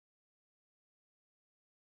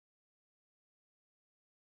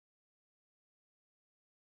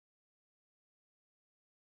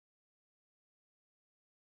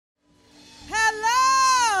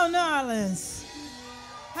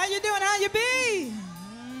you doing? How you be?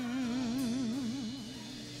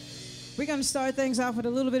 We're going to start things off with a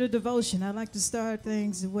little bit of devotion. I like to start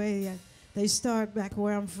things the way they start back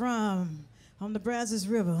where I'm from, on the Brazos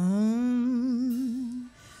River.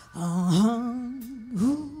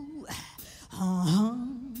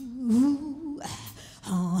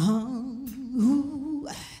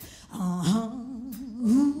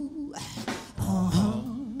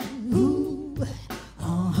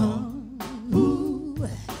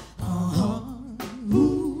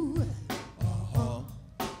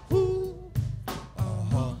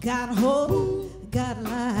 Got hope, got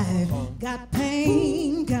life, got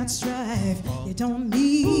pain, got strife. You don't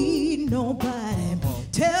need nobody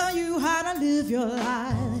tell you how to live your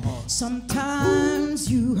life.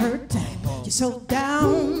 Sometimes you hurt, you're so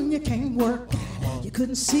down you can't work. You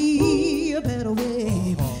couldn't see a better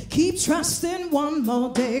way. Keep trusting one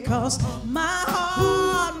more day, 'cause my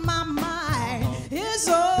heart, my mind is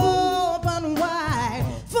open wide.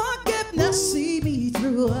 Forgiveness see me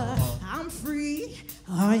through. I'm free.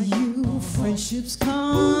 Are you? Friendships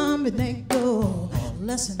come and they go.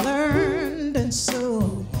 Lesson learned and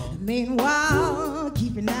so. Meanwhile,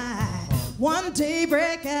 keep an eye. One day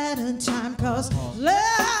break at a time, 'cause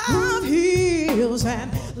love heals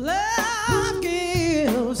and love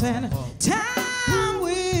gives, and time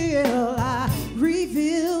will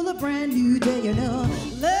reveal a brand new day. You know,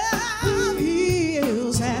 love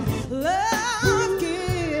heals and love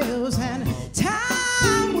gives, and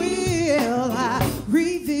time will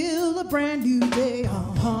reveal a brand new day.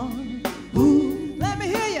 Ooh, let me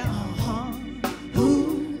hear you. Ooh,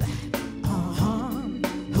 ooh,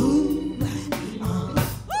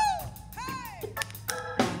 hey.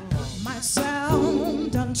 Might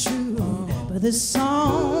sound untrue, but this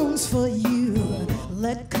song's for you.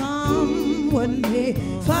 Let come what may,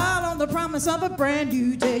 follow the promise of a brand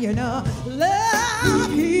new day. You know,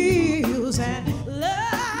 love heals and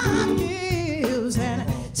love gives, and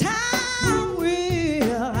time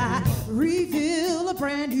will reveal a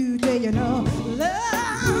brand new day. You know,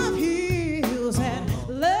 love heals and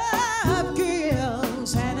love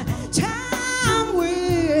gives, and time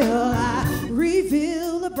will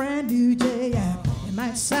reveal a brand new day. It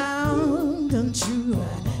might sound untrue,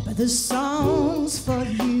 but this song's for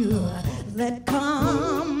you. Let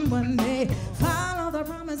come when they follow the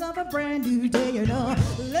promise of a brand new day. You know,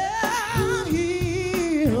 love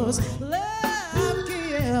heals, love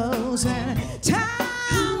gives, and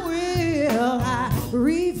time will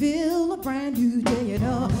reveal a brand new day. You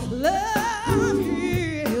know, love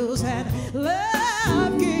heals and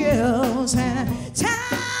love gives, and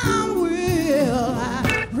time will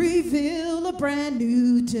reveal a brand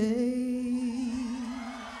new day.